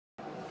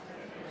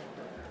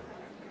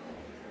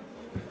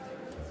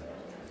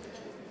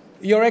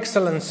Your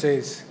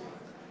Excellencies,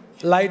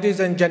 ladies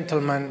and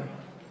gentlemen,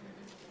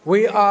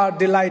 we are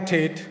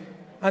delighted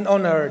and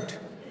honored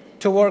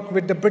to work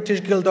with the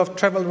British Guild of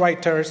Travel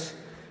Writers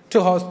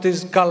to host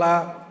this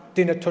gala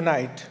dinner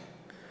tonight.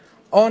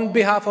 On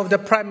behalf of the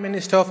Prime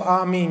Minister of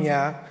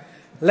Armenia,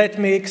 let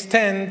me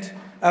extend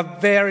a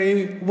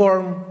very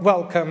warm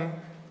welcome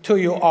to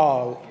you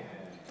all.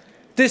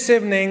 This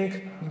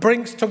evening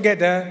brings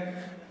together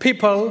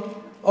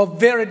people of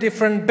very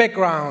different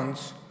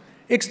backgrounds,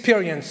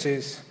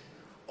 experiences,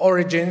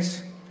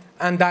 origins,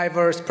 and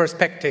diverse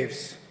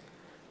perspectives.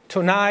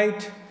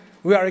 Tonight,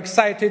 we are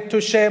excited to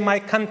share my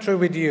country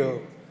with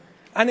you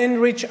and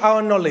enrich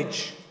our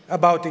knowledge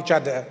about each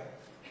other.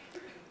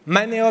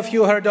 Many of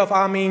you heard of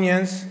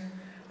Armenians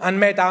and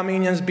met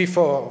Armenians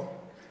before,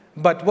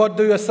 but what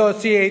do you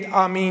associate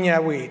Armenia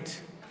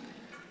with?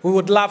 We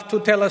would love to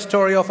tell a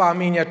story of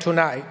Armenia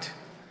tonight.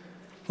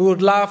 We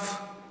would love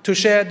to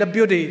share the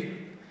beauty,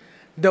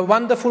 the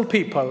wonderful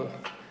people,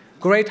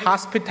 great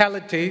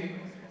hospitality,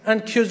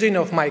 and cuisine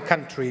of my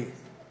country.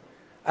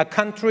 A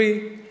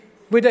country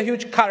with a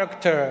huge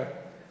character,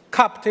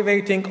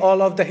 captivating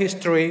all of the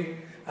history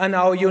and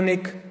our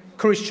unique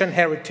Christian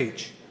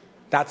heritage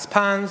that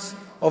spans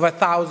over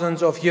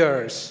thousands of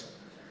years.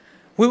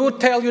 We will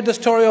tell you the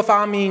story of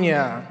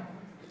Armenia,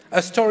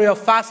 a story of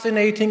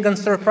fascinating and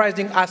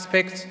surprising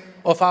aspects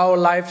of our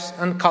lives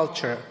and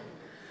culture,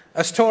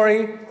 a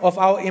story of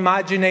our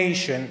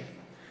imagination,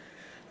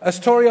 a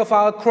story of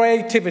our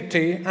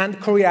creativity and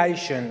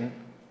creation,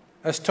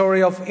 a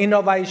story of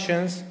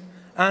innovations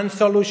and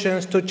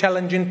solutions to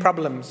challenging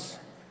problems,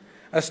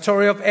 a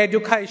story of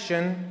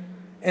education,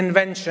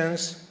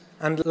 inventions,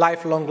 and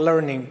lifelong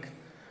learning.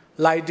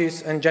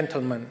 Ladies and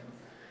gentlemen,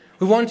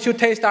 we want you to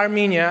taste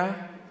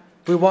Armenia,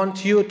 we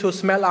want you to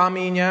smell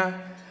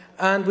Armenia,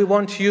 and we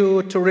want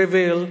you to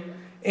revel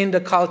in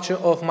the culture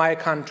of my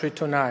country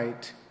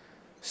tonight.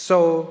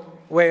 So,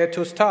 where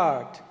to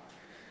start?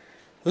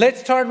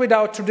 Let's start with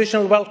our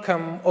traditional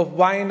welcome of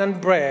wine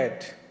and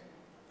bread.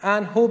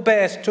 And who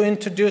best to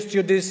introduce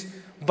you these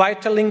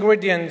vital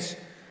ingredients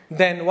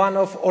than one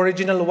of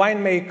original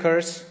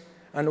winemakers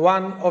and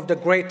one of the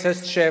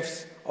greatest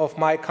chefs of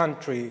my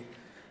country.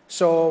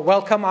 So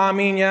welcome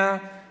Armenia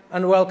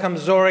and welcome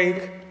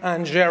Zorik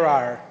and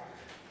Gerard.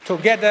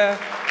 Together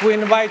we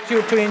invite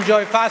you to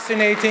enjoy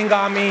fascinating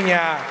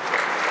Armenia.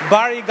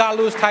 Bari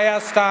Galust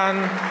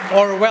Hayastan,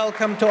 or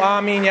welcome to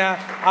Armenia,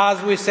 as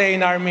we say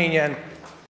in Armenian.